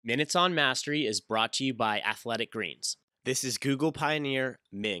Minutes on Mastery is brought to you by Athletic Greens. This is Google pioneer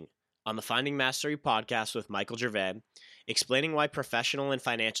Ming on the Finding Mastery podcast with Michael Gervais, explaining why professional and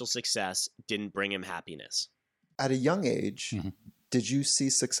financial success didn't bring him happiness. At a young age, did you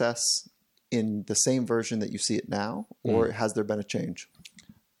see success in the same version that you see it now, or has there been a change?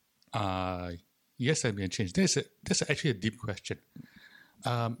 Yes, there's been a change. That's actually a deep question.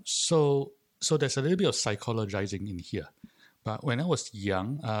 So there's a little bit of psychologizing in here. But when I was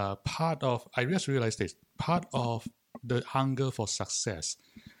young, I just realized this, part of the hunger for success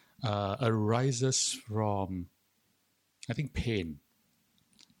arises from, I think, pain,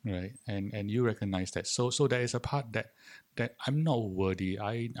 right? And you recognize that. So there is a part that I'm not worthy,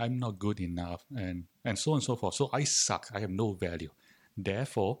 I'm not good enough, and so on and so forth. So I suck, I have no value.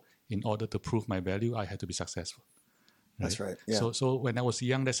 Therefore, in order to prove my value, I had to be successful. Right? That's right. Yeah. So when I was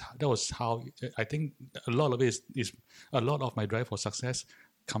young, that was how I think a lot of it is a lot of my drive for success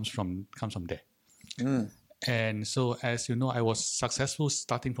comes from there. And so, as you know, I was successful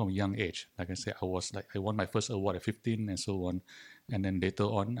starting from a young age. Like I said, I won my first award at 15 and so on. And then later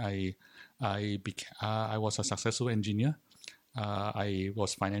on, I was a successful engineer. I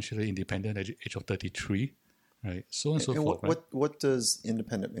was financially independent at the age of 33. Right, so on and so forth. What does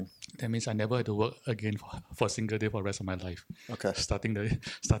independent mean? That means I never had to work again for a single day for the rest of my life. Okay. Starting the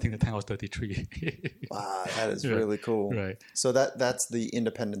time I was 33. Wow, that is really cool. Right. So that's the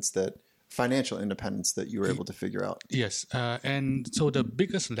financial independence that you were able to figure out. Yes, and so the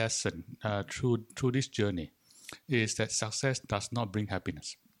biggest lesson through this journey is that success does not bring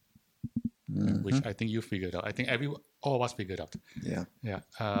happiness, which I think you figured out. I think all of us figured out. Yeah.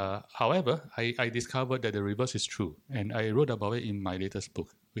 However, I discovered that the reverse is true, and I wrote about it in my latest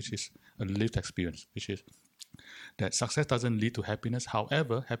book, which is a lived experience, which is that success doesn't lead to happiness.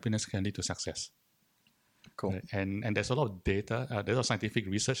 However, happiness can lead to success. Cool. Right? And there's a lot of data, there's a lot of scientific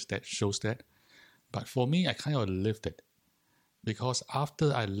research that shows that. But for me, I kind of lived it, because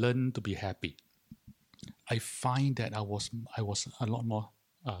after I learned to be happy, I find that I was a lot more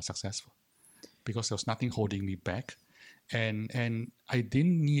successful, because there was nothing holding me back. And I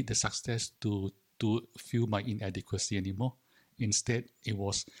didn't need the success to feel my inadequacy anymore. Instead, I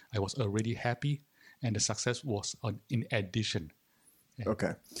was already happy, and the success was in addition.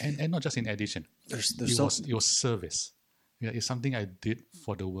 Okay. And not just in addition. It was service. Yeah, it's something I did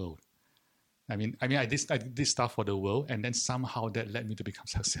for the world. I did stuff for the world, and then somehow that led me to become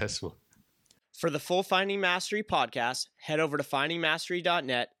successful. For the full Finding Mastery podcast, head over to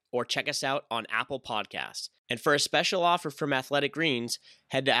findingmastery.net or check us out on Apple Podcasts. And for a special offer from Athletic Greens,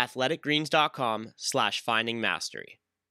 head to athleticgreens.com/findingmastery.